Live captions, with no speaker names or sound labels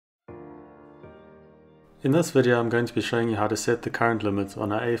In this video I'm going to be showing you how to set the current limit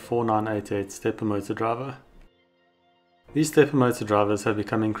on an A4988 stepper motor driver. These stepper motor drivers have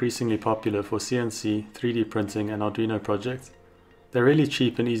become increasingly popular for CNC, 3D printing and Arduino projects. They're really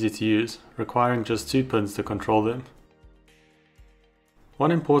cheap and easy to use, requiring just 2 pins to control them. One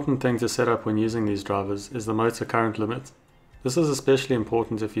important thing to set up when using these drivers is the motor current limit. This is especially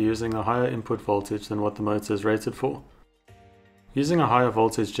important if you're using a higher input voltage than what the motor is rated for. Using a higher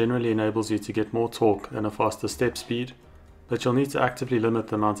voltage generally enables you to get more torque and a faster step speed, but you'll need to actively limit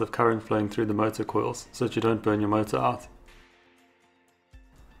the amount of current flowing through the motor coils so that you don't burn your motor out.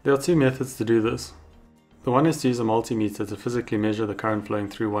 There are 2 methods to do this. The one is to use a multimeter to physically measure the current flowing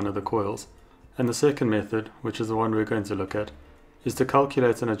through one of the coils, and the second method, which is the one we're going to look at, is to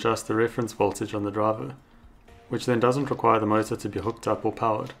calculate and adjust the reference voltage on the driver, which then doesn't require the motor to be hooked up or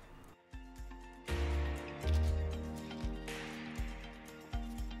powered.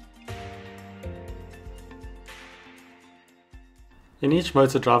 In each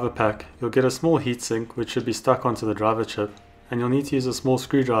motor driver pack, you'll get a small heatsink which should be stuck onto the driver chip, and you'll need to use a small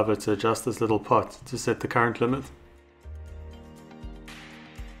screwdriver to adjust this little pot to set the current limit.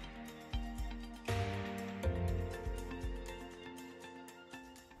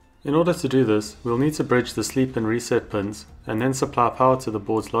 In order to do this, we'll need to bridge the sleep and reset pins, and then supply power to the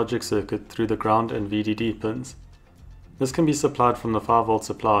board's logic circuit through the ground and VDD pins. This can be supplied from the 5V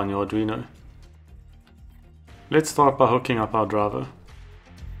supply on your Arduino. Let's start by hooking up our driver.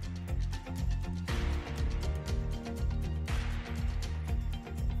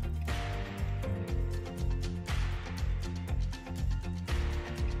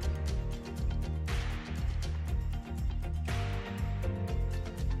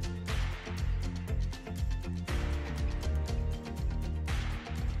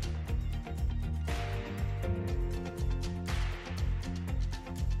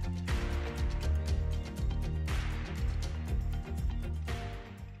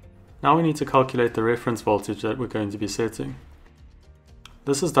 Now we need to calculate the reference voltage that we're going to be setting.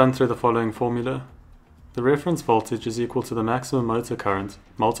 This is done through the following formula. The reference voltage is equal to the maximum motor current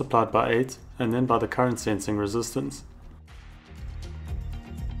multiplied by 8 and then by the current sensing resistance.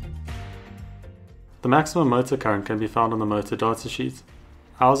 The maximum motor current can be found on the motor datasheet.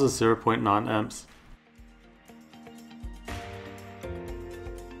 Ours is 0.9 amps.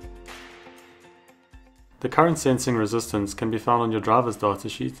 The current sensing resistance can be found on your driver's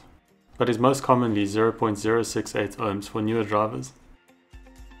datasheet, but is most commonly 0.068 ohms for newer drivers.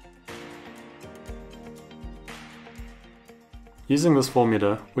 Using this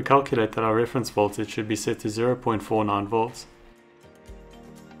formula, we calculate that our reference voltage should be set to 0.49 volts.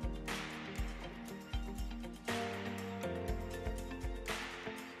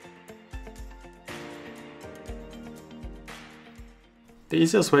 The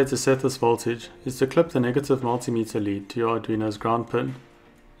easiest way to set this voltage is to clip the negative multimeter lead to your Arduino's ground pin,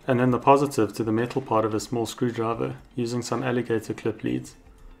 and then the positive to the metal part of a small screwdriver using some alligator clip leads.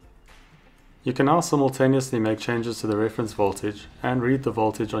 You can now simultaneously make changes to the reference voltage and read the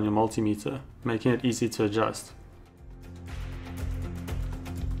voltage on your multimeter, making it easy to adjust.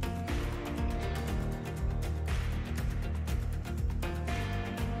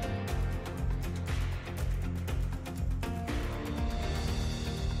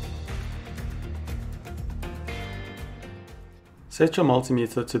 Set your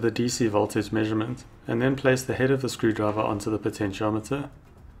multimeter to the DC voltage measurement and then place the head of the screwdriver onto the potentiometer.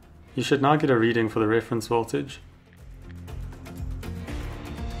 You should now get a reading for the reference voltage.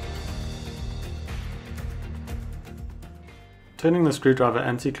 Turning the screwdriver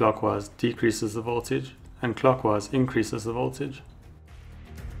anti-clockwise decreases the voltage and clockwise increases the voltage.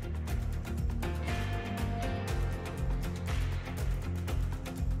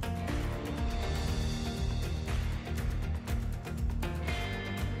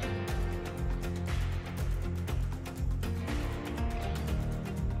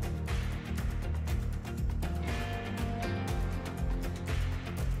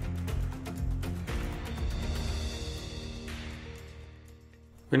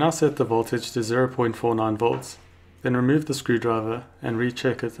 We now set the voltage to 0.49 volts, then remove the screwdriver and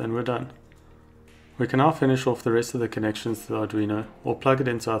recheck it, and we're done. We can now finish off the rest of the connections to the Arduino or plug it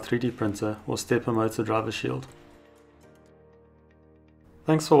into our 3D printer or stepper motor driver shield.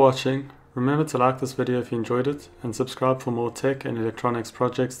 Thanks for watching. Remember to like this video if you enjoyed it and subscribe for more tech and electronics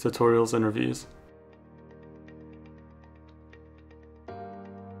projects, tutorials and reviews.